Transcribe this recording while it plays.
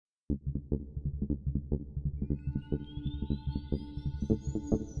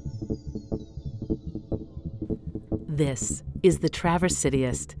This is The Traverse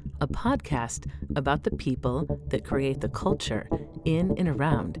Cityist, a podcast about the people that create the culture in and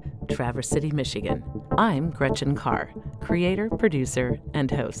around Traverse City, Michigan. I'm Gretchen Carr, creator, producer, and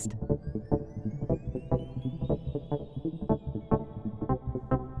host.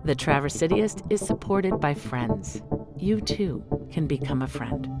 The Traverse Cityist is supported by friends. You too can become a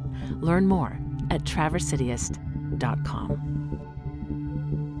friend. Learn more at traversecityist.com.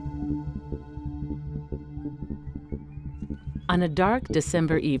 On a dark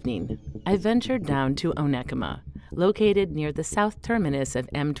December evening, I ventured down to Onekama, located near the south terminus of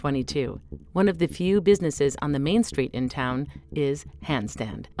M22. One of the few businesses on the main street in town is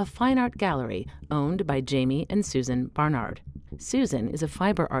Handstand, a fine art gallery owned by Jamey and Susan Barnard. Susan is a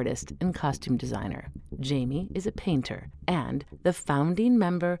fiber artist and costume designer. Jamey is a painter and the founding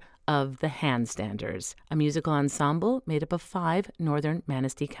member of the Handstanders, a musical ensemble made up of 5 northern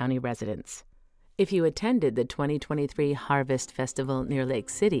Manistee County residents. If you attended the 2023 Harvest Festival near Lake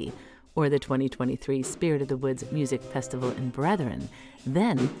City or the 2023 Spirit of the Woods Music Festival in Brethren,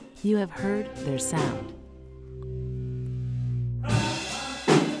 then you have heard their sound.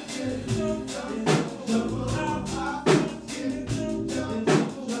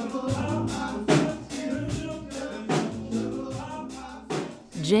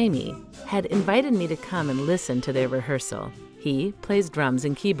 Jamey had invited me to come and listen to their rehearsal. He plays drums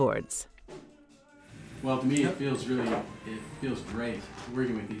and keyboards. Well, to me, it feels great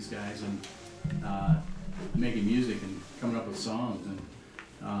working with these guys and making music and coming up with songs, and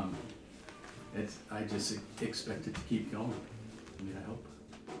I just expect it to keep going. I mean, I hope.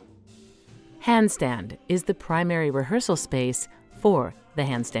 Handstand is the primary rehearsal space for the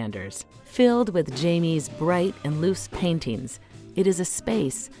Handstanders. Filled with Jamey's bright and loose paintings, it is a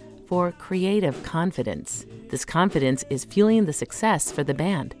space for creative confidence. This confidence is fueling the success for the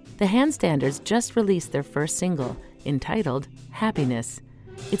band. The Handstanders just released their first single, entitled Happiness.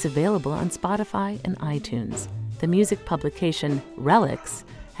 It's available on Spotify and iTunes. The music publication Relics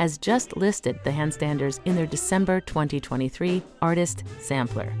has just listed the Handstanders in their December 2023 Artist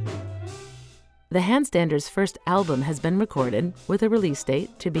Sampler. The Handstanders' first album has been recorded with a release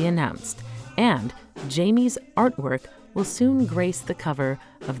date to be announced, and Jamey's artwork will soon grace the cover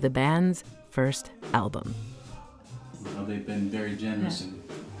of the band's first album. Well, they've been very generous in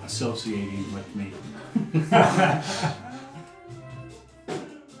associating with me. It's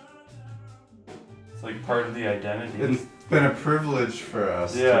like part of the identity. It's been a privilege for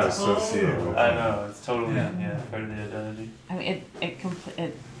us to associate with I know, it's totally part of the identity. I mean,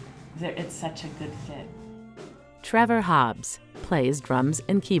 it's such a good fit. Trevor Hobbs plays drums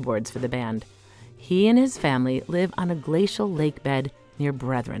and keyboards for the band. He and his family live on a glacial lake bed near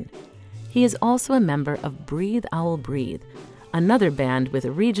Brethren. He is also a member of Breathe Owl Breathe, another band with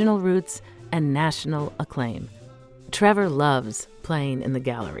regional roots and national acclaim. Trevor loves playing in the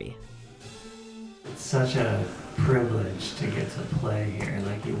gallery. It's such a privilege to get to play here.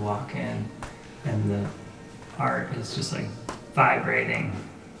 Like, you walk in and the art is just like vibrating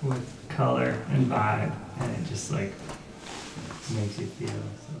with color and vibe, and it just like makes you feel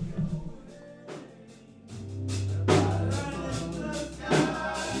so good.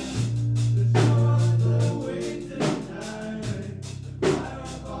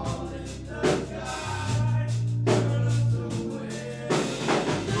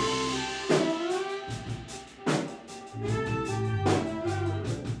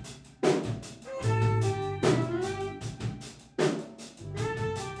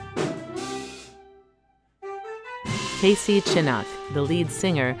 Casey Chinnock, the lead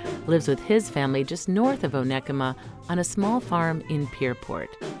singer, lives with his family just north of Onekama on a small farm in Pierport.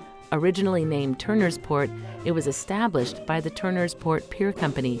 Originally named Turnersport, it was established by the Turnersport Pier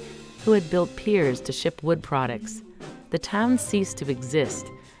Company, who had built piers to ship wood products. The town ceased to exist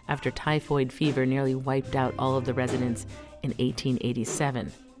after typhoid fever nearly wiped out all of the residents in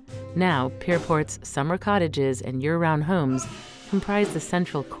 1887. Now, Pierport's summer cottages and year-round homes comprise the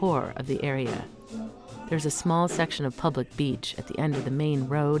central core of the area. There's a small section of public beach at the end of the main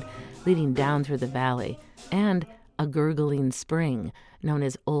road leading down through the valley, and a gurgling spring known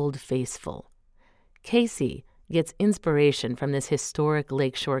as Old Faithful. Casey gets inspiration from this historic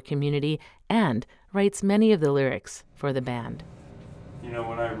lakeshore community and writes many of the lyrics for the band. You know,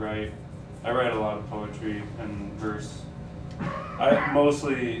 when I write a lot of poetry and verse. Most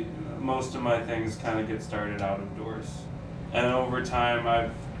of my things kind of get started out of doors. And over time,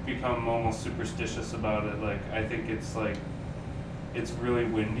 I've become almost superstitious about it. Like, I think it's really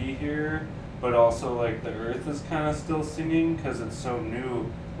windy here, but also like the earth is kind of still singing because it's so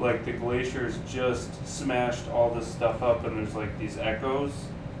new. like the glaciers just smashed all this stuff up, and there's like these echoes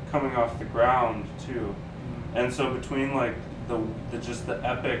coming off the ground too. And so between like the just the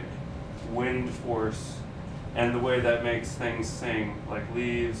epic wind force and the way that makes things sing, like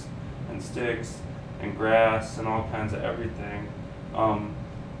leaves and sticks and grass and all kinds of everything,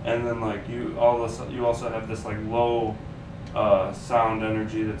 and then like you also have this like low sound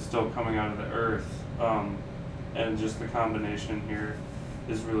energy that's still coming out of the earth, and just the combination here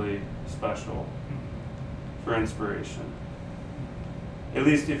is really special for inspiration. At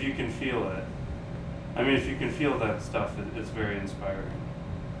least if you can feel it. I mean, if you can feel that stuff, it's very inspiring.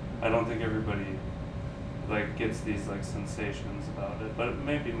 I don't think everybody like gets these like sensations about it, but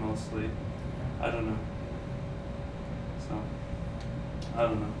maybe mostly. I don't know. So, I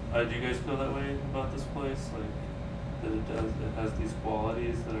don't know. Do you guys feel that way about this place? Like that it has these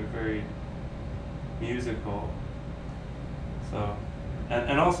qualities that are very musical. So,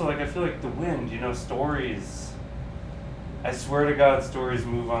 and also like I feel like the wind, stories. I swear to God, stories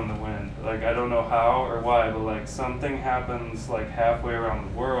move on the wind. Like, I don't know how or why, but like something happens like halfway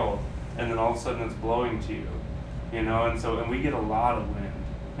around the world, and then all of a sudden it's blowing to you, and we get a lot of wind,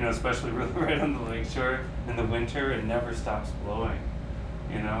 especially really right on the lakeshore in the winter. It never stops blowing,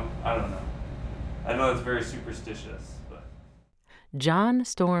 I don't know. I know it's very superstitious, but. John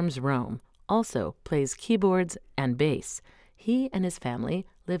Storms Rohm also plays keyboards and bass. He and his family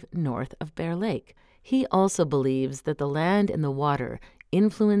live north of Bear Lake. He also believes that the land and the water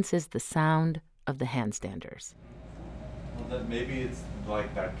influences the sound of the Handstanders. Well, that maybe it's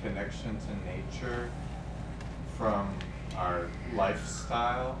like that connection to nature from our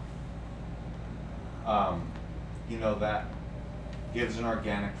lifestyle. That gives an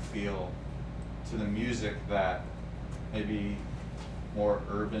organic feel to the music that maybe more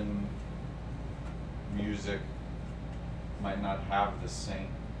urban music might not have the same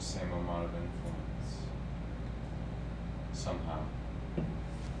amount of influence somehow.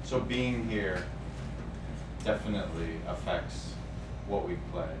 So being here definitely affects what we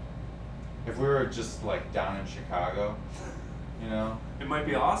play. If we were just like down in Chicago, It might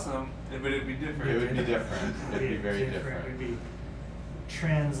be awesome, but it'd be different. it would be different. It'd be very different. We'd be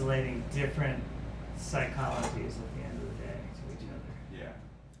translating different psychologies at the end of the day to each other. Yeah.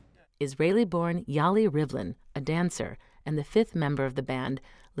 Israeli-born Yali Rivlin, a dancer and the fifth member of the band,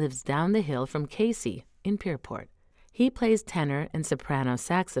 lives down the hill from Casey in Pierport. He plays tenor and soprano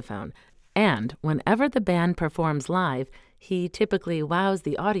saxophone, and whenever the band performs live, he typically wows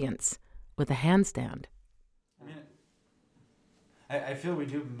the audience with a handstand. I feel we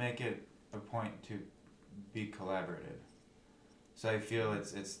do make it a point to be collaborative. So I feel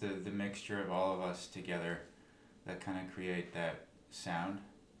it's the mixture of all of us together that kind of create that sound.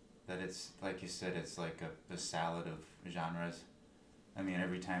 That it's, like you said, it's like a salad of genres. I mean,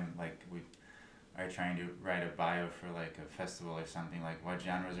 every time like we are trying to write a bio for like a festival or something, like what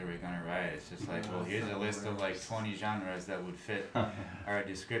genres are we going to write? It's just like, well, here's a list of like 20 genres that would fit our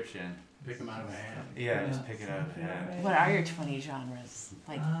description. Pick them out of a hat. Yeah, just pick it out of a hat. What are your 20 genres?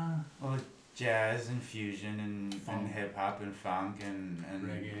 Like, Well, jazz and fusion and hip hop and funk and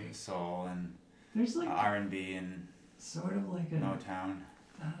reggae, soul and There's like R&B and sort of like a, Motown.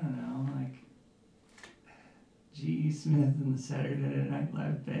 I don't know, like G.E. Smith and the Saturday Night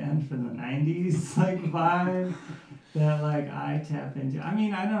Live band from the 90s, like vibe that like I tap into. I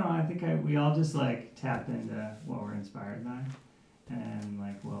mean, I don't know, I think we all just like tap into what we're inspired by and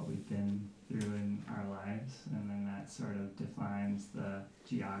like what we've been through in our lives, and then that sort of defines the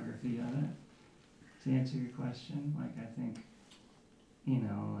geography of it. To answer your question, like I think,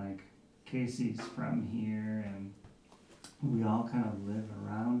 like Casey's from here and we all kind of live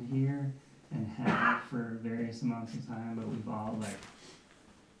around here and have for various amounts of time, but we've all like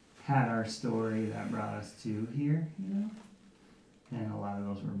had our story that brought us to here, and a lot of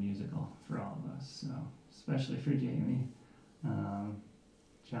those were musical for all of us, so especially for Jamey.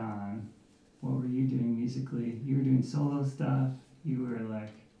 John, what were you doing musically? You were doing solo stuff, you were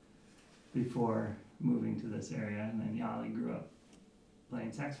like before moving to this area, and then Yali grew up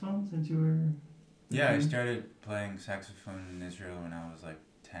playing saxophone since you were... Yeah, I started playing saxophone in Israel when I was like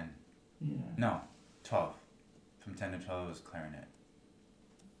 10. Yeah. No, 12. From 10 to 12 it was clarinet.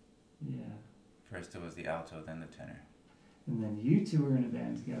 Yeah. First it was the alto, then the tenor. And then you two were in a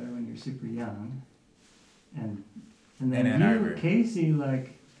band together when you were super young. And then In Ann Arbor. Casey,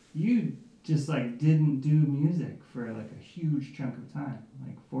 like, you just like didn't do music for like a huge chunk of time,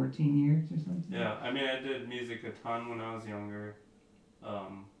 like 14 years or something. Yeah, I mean, I did music a ton when I was younger.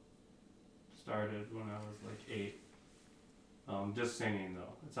 Started when I was like 8. Just singing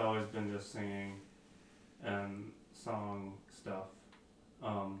though. It's always been just singing and song stuff.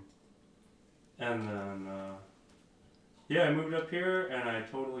 And then, yeah, I moved up here and I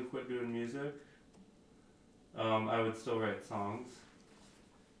totally quit doing music. I would still write songs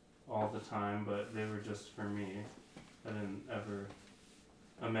all the time, but they were just for me. I didn't ever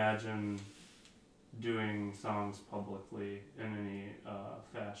imagine doing songs publicly in any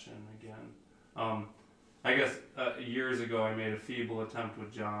fashion again. I guess years ago I made a feeble attempt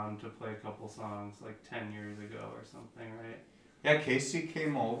with John to play a couple songs, like 10 years ago or something, right? Yeah, Casey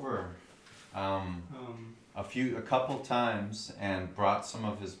came over a couple times and brought some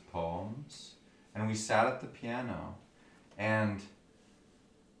of his poems, and we sat at the piano. And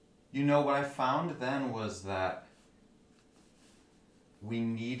you know what I found then was that we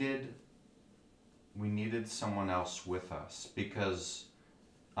needed someone else with us, because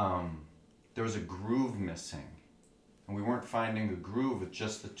there was a groove missing, and we weren't finding a groove with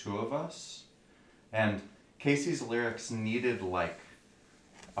just the two of us. And Casey's lyrics needed like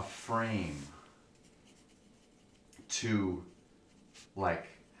a frame to like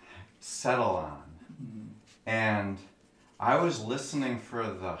settle on. Mm-hmm. And I was listening for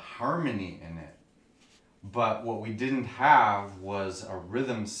the harmony in it, but what we didn't have was a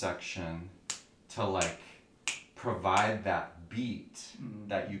rhythm section to like provide that beat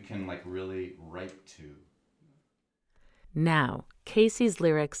that you can like really write to. Now, Casey's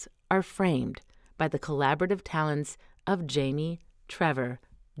lyrics are framed by the collaborative talents of Jamey, Trevor,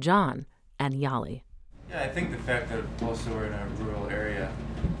 John, and Yali. Yeah, I think the fact that also we're in a rural area,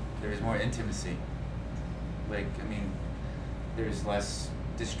 there's more intimacy. Like, I mean, there's less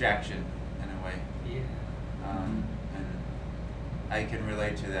distraction in a way. Yeah. And I can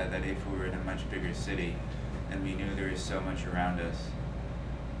relate to that if we were in a much bigger city and we knew there was so much around us,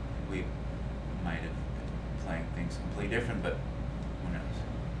 we might have been playing things completely different, but who knows?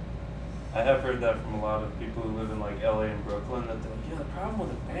 I have heard that from a lot of people who live in like LA and Brooklyn, that they're like, yeah, the problem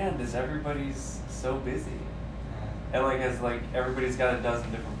with a band is everybody's so busy. And like everybody's got a dozen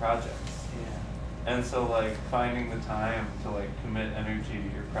different projects. Yeah. And so like finding the time to like commit energy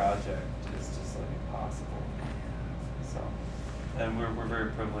to your project is just like impossible. So, and we're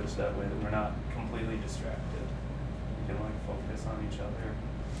very privileged that way, that we're not completely distracted. We can like focus on each other.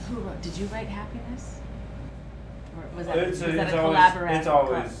 Who wrote? Did you write Happiness? Or was that It's a always, collaborative? it's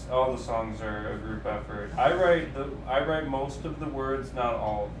always, all the songs are a group effort. I write most of the words, not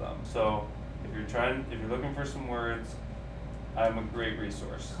all of them. So if you're looking for some words, I'm a great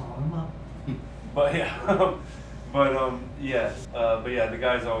resource. Call him up. But yeah, yes, but yeah, the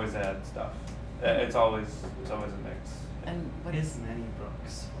guys always add stuff. It's always a mix. And what His many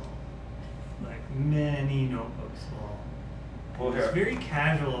books full. Like many notebooks full. Well, It's here, very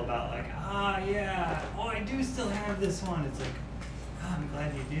casual about like, yeah, oh, I do still have this one. It's like, I'm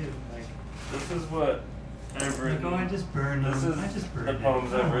glad you do. Like, this is what I've written. like, oh, I just burned them. This is I just burned the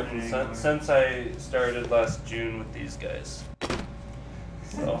poems it. I've written since I started last June with these guys.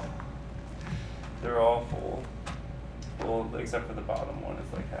 So they're all full except for the bottom one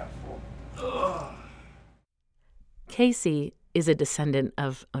is like half full. Ugh. Casey is a descendant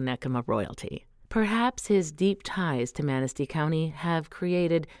of Onekama royalty. Perhaps his deep ties to Manistee County have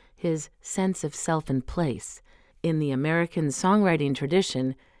created his sense of self and place. In the American songwriting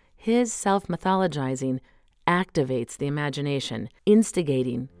tradition, his self-mythologizing activates the imagination,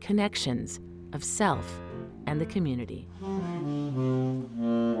 instigating connections of self and the community.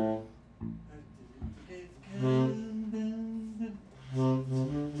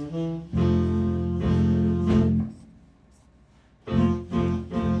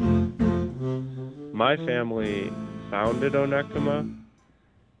 My family founded Onekama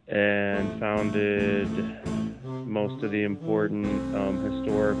and founded most of the important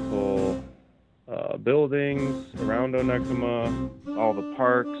historical buildings around Onekama. All the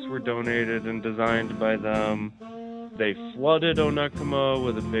parks were donated and designed by them. They flooded Onekama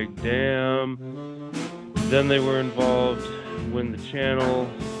with a big dam. Then they were involved when the channel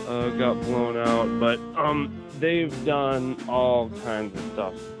got blown out. But they've done all kinds of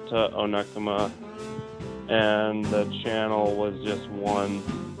stuff to Onekama. And the channel was just one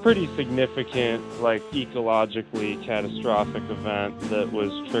pretty significant, like ecologically catastrophic event that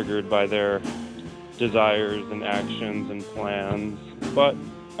was triggered by their desires and actions and plans. But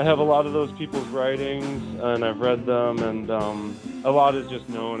I have a lot of those people's writings, and I've read them, and a lot is just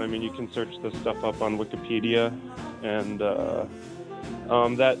known. I mean, you can search this stuff up on Wikipedia, and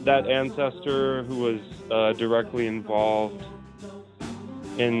that ancestor who was directly involved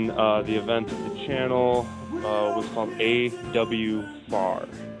in the event of the channel was called A.W. Farr.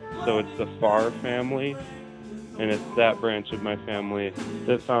 So it's the Farr family. And it's that branch of my family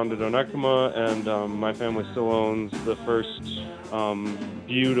that founded Onekama, and my family still owns the first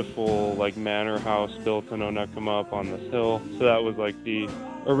beautiful like manor house built in Onekama up on this hill. So that was like the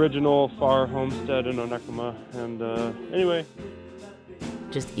original Farr homestead in Onekama. And anyway.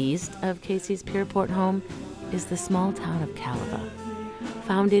 Just east of Casey's Pierport home is the small town of Kaleva.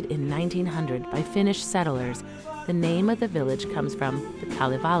 Founded in 1900 by Finnish settlers, the name of the village comes from the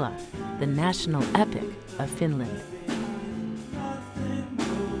Kalevala, the national epic of Finland.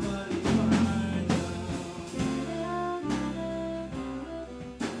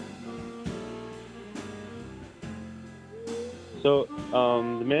 So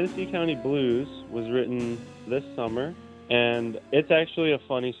the Manistee County Blues was written this summer, and it's actually a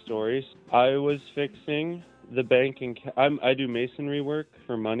funny story. I was fixing the bank, and I do masonry work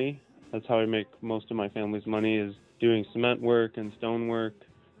for money. That's how I make most of my family's money, is doing cement work and stone work.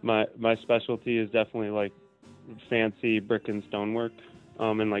 My specialty is definitely like fancy brick and stone work,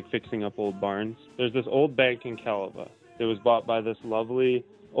 and like fixing up old barns. There's this old bank in Kaleva that was bought by this lovely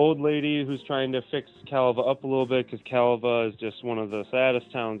old lady who's trying to fix Kaleva up a little bit, because Kaleva is just one of the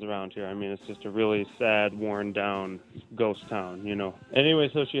saddest towns around here. I mean, it's just a really sad, worn down ghost town, you know. Anyway,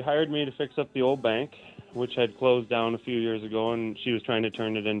 so she hired me to fix up the old bank, which had closed down a few years ago, and she was trying to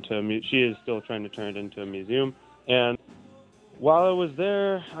turn it into she is still trying to turn it into a museum. And while I was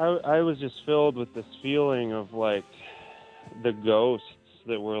there, I was just filled with this feeling of like the ghosts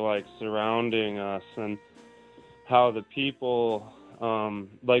that were like surrounding us, and how the people,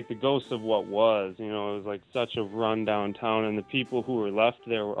 like the ghosts of what was, you know, it was like such a rundown town, and the people who were left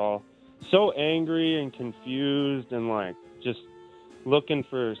there were all so angry and confused and like just looking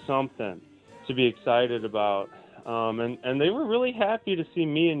for something to be excited about. And they were really happy to see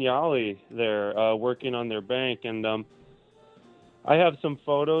me and Yali there working on their bank. And I have some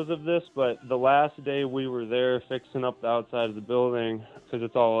photos of this, but the last day we were there fixing up the outside of the building, because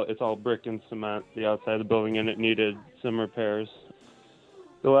it's all brick and cement, the outside of the building, and it needed some repairs.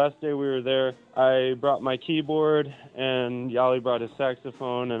 The last day we were there, I brought my keyboard, and Yali brought his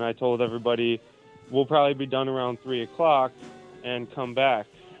saxophone, and I told everybody, we'll probably be done around 3 o'clock and come back.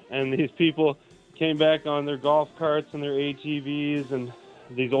 And these people came back on their golf carts and their ATVs, and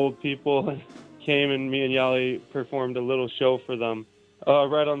these old people came, and me and Yali performed a little show for them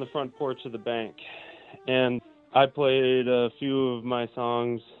right on the front porch of the bank. And I played a few of my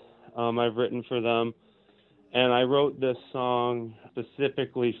songs I've written for them, and I wrote this song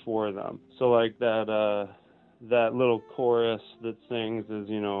specifically for them. So like that little chorus that sings is,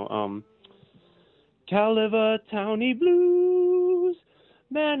 you know, Kaleva Townie Blues,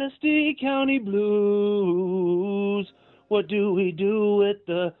 Manistee County Blues, what do we do with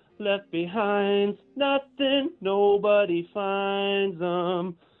the left behinds? Nothing, nobody finds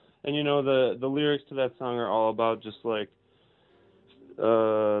them. And you know, the lyrics to that song are all about just like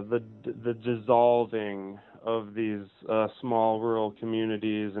the dissolving of these small rural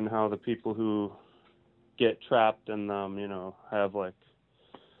communities, and how the people who get trapped in them, you know, have like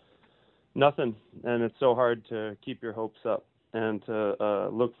nothing, and it's so hard to keep your hopes up and to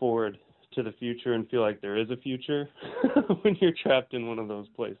look forward to the future and feel like there is a future when you're trapped in one of those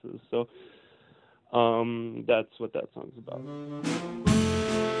places. So that's what that song's about.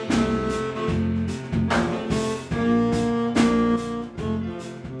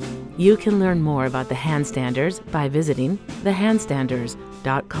 You can learn more about the Handstanders by visiting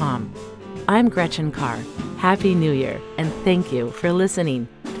thehandstanders.com. I'm Gretchen Carr. Happy New Year, and thank you for listening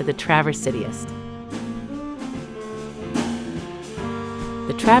to The Traverse Cityist.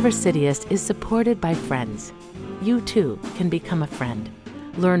 The Traverse Cityist is supported by friends. You too can become a friend.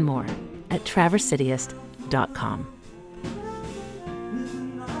 Learn more at traversecityist.com.